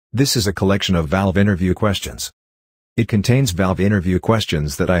This is a collection of valve interview questions. It contains valve interview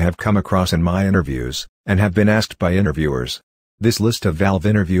questions that I have come across in my interviews, and have been asked by interviewers. This list of valve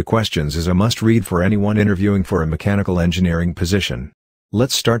interview questions is a must-read for anyone interviewing for a mechanical engineering position.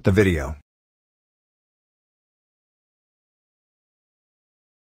 Let's start the video.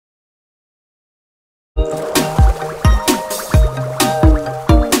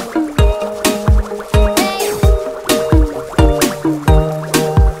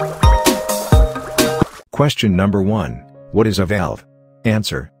 Question number 1. What is a valve?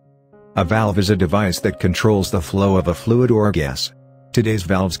 Answer. A valve is a device that controls the flow of a fluid or gas. Today's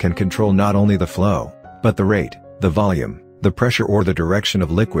valves can control not only the flow, but the rate, the volume, the pressure or the direction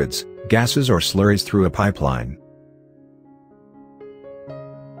of liquids, gases or slurries through a pipeline.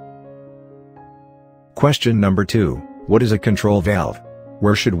 Question number 2. What is a control valve?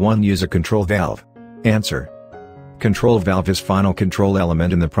 Where should one use a control valve? Answer. Control valve is final control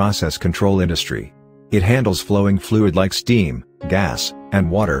element in the process control industry. It handles flowing fluid like steam, gas, and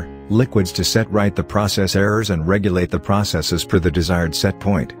water, liquids to set right the process errors and regulate the processes per the desired set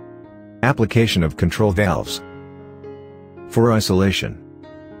point. Application of control valves. For isolation.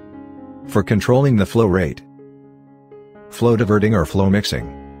 For controlling the flow rate. Flow diverting or flow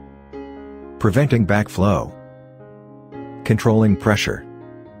mixing. Preventing backflow. Controlling pressure.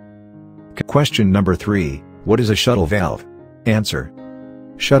 Question number 3. What is a shuttle valve? Answer.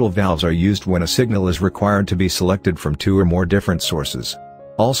 Shuttle valves are used when a signal is required to be selected from two or more different sources.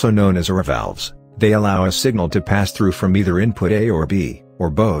 Also known as OR valves, they allow a signal to pass through from either input A or B,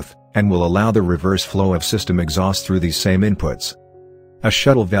 or both, and will allow the reverse flow of system exhaust through these same inputs. A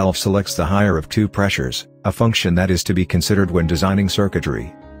shuttle valve selects the higher of two pressures, a function that is to be considered when designing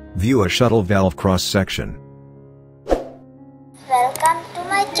circuitry. View a shuttle valve cross-section. Welcome to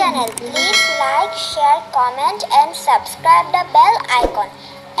my channel. Please like, share, comment and subscribe the bell icon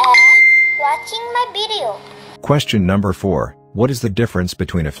and watching my video. Question number 4. What is the difference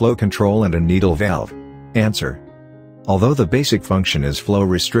between a flow control and a needle valve? Answer. Although the basic function is flow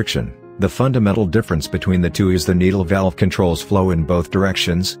restriction, the fundamental difference between the two is the needle valve controls flow in both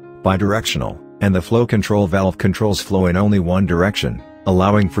directions, bidirectional, and the flow control valve controls flow in only one direction,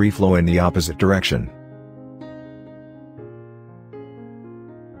 allowing free flow in the opposite direction.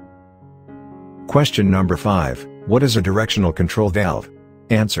 Question number 5. What is a directional control valve?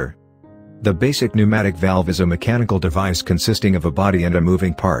 Answer. The basic pneumatic valve is a mechanical device consisting of a body and a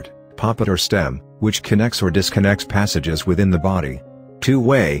moving part, poppet or stem, which connects or disconnects passages within the body.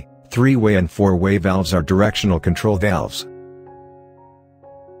 Two-way, three-way and four-way valves are directional control valves.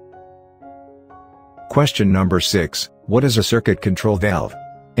 Question number 6. What is a circuit control valve?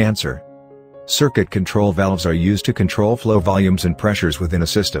 Answer. Circuit control valves are used to control flow volumes and pressures within a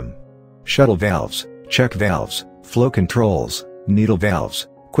system. Shuttle valves, check valves, flow controls, needle valves,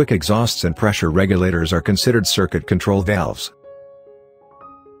 quick exhausts and pressure regulators are considered circuit control valves.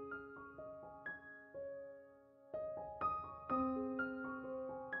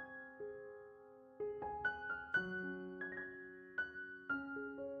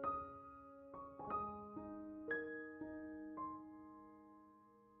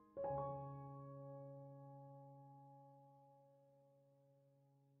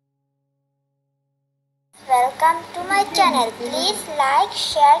 Welcome to my channel. Please like,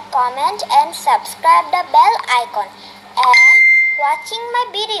 share, comment and subscribe the bell icon and watching my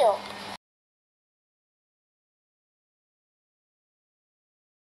video.